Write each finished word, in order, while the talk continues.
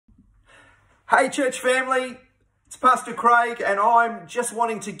Hey church family, it's Pastor Craig and I'm just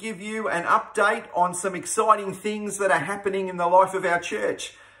wanting to give you an update on some exciting things that are happening in the life of our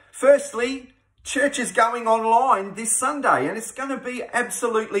church. Firstly, church is going online this Sunday and it's going to be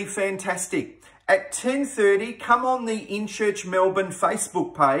absolutely fantastic. At 10:30, come on the In Church Melbourne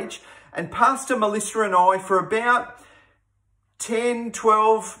Facebook page and Pastor Melissa and I, for about 10,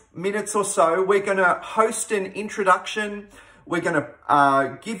 12 minutes or so, we're going to host an introduction. We're going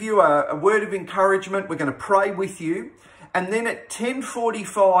to give you a word of encouragement. We're going to pray with you. And then at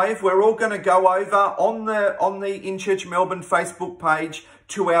 10:45, we're all going to go over on the In Church Melbourne Facebook page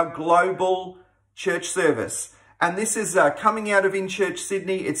to our global church service. And this is coming out of In Church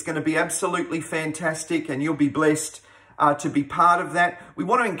Sydney. It's going to be absolutely fantastic and you'll be blessed to be part of that. We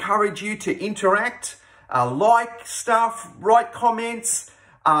want to encourage you to interact, like stuff, write comments,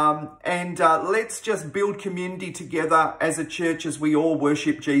 and let's just build community together as a church as we all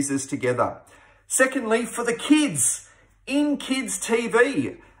worship Jesus together. Secondly, for the kids, In Kids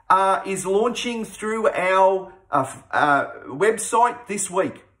TV is launching through our website this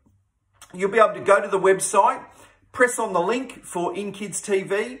week. You'll be able to go to the website, press on the link for In Kids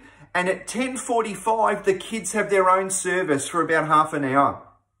TV, and at 10:45, the kids have their own service for about half an hour.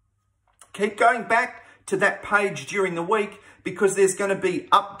 Keep going back to that page during the week because there's going to be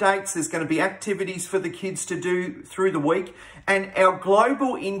updates, there's going to be activities for the kids to do through the week. And our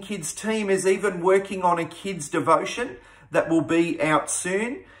global In Kids team is even working on a kids devotion that will be out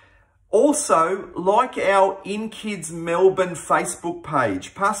soon. Also, like our In Kids Melbourne Facebook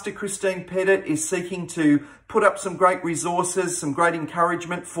page, Pastor Christine Pettit is seeking to put up some great resources, some great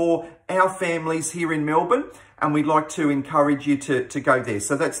encouragement for our families here in Melbourne. And we'd like to encourage you to go there.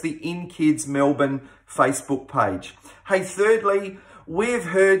 So that's the In Kids Melbourne Facebook page. Hey, thirdly, we've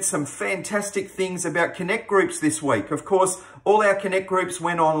heard some fantastic things about Connect groups this week. Of course, all our Connect groups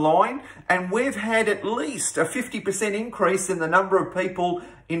went online and we've had at least a 50% increase in the number of people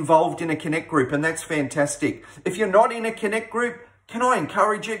involved in a Connect group, and that's fantastic. If you're not in a Connect group, can I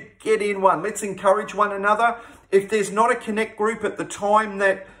encourage you? Get in one. Let's encourage one another. If there's not a Connect group at the time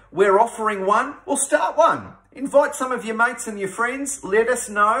that we're offering one, we'll start one. Invite some of your mates and your friends. Let us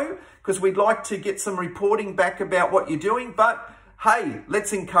know because we'd like to get some reporting back about what you're doing. But hey,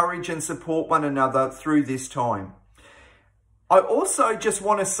 let's encourage and support one another through this time. I also just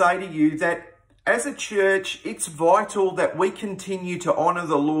want to say to you that as a church, it's vital that we continue to honour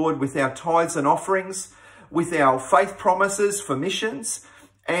the Lord with our tithes and offerings, with our faith promises for missions,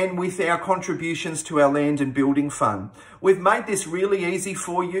 and with our contributions to our land and building fund. We've made this really easy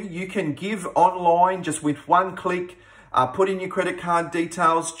for you. You can give online just with one click, put in your credit card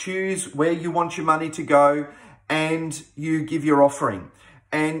details, choose where you want your money to go, and you give your offering.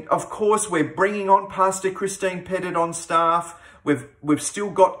 And of course, we're bringing on Pastor Christine Pettit on staff. We've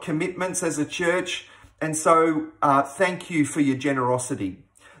still got commitments as a church. And so thank you for your generosity.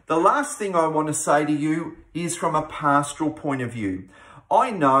 The last thing I want to say to you is from a pastoral point of view. I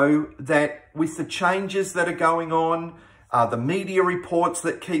know that with the changes that are going on, the media reports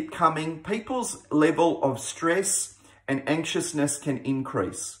that keep coming, people's level of stress and anxiousness can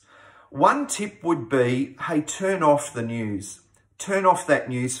increase. One tip would be, hey, turn off the news. Turn off that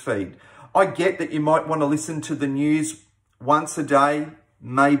news feed. I get that you might want to listen to the news once a day,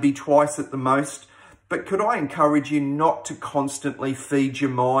 maybe twice at the most, but could I encourage you not to constantly feed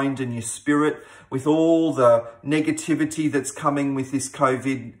your mind and your spirit with all the negativity that's coming with this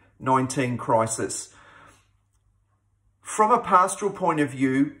COVID-19 crisis? From a pastoral point of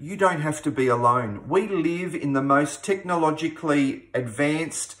view, you don't have to be alone. We live in the most technologically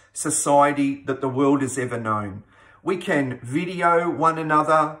advanced society that the world has ever known. We can video one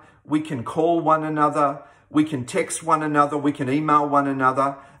another, we can call one another, we can text one another, we can email one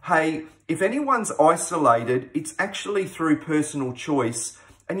another. Hey, if anyone's isolated, it's actually through personal choice.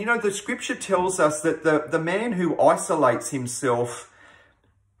 And you know, the scripture tells us that the man who isolates himself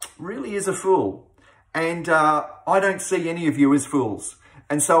really is a fool. And I don't see any of you as fools.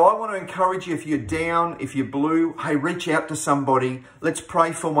 And so I want to encourage you, if you're down, if you're blue, hey, reach out to somebody. Let's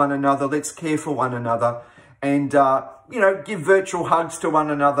pray for one another. Let's care for one another. And, you know, give virtual hugs to one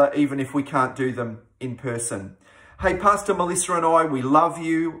another, even if we can't do them in person. Hey, Pastor Melissa and I, we love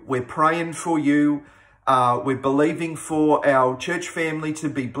you. We're praying for you. We're believing for our church family to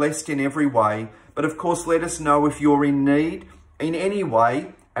be blessed in every way. But of course, let us know if you're in need in any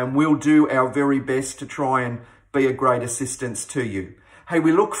way, and we'll do our very best to try and be a great assistance to you. Hey,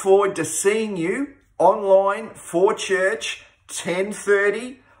 we look forward to seeing you online for church,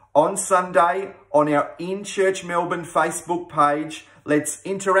 10:30 on Sunday on our In Church Melbourne Facebook page. Let's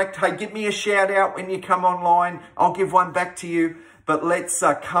interact. Hey, give me a shout out when you come online. I'll give one back to you. but let's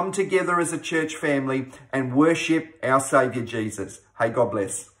come together as a church family and worship our Saviour Jesus. Hey, God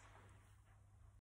bless.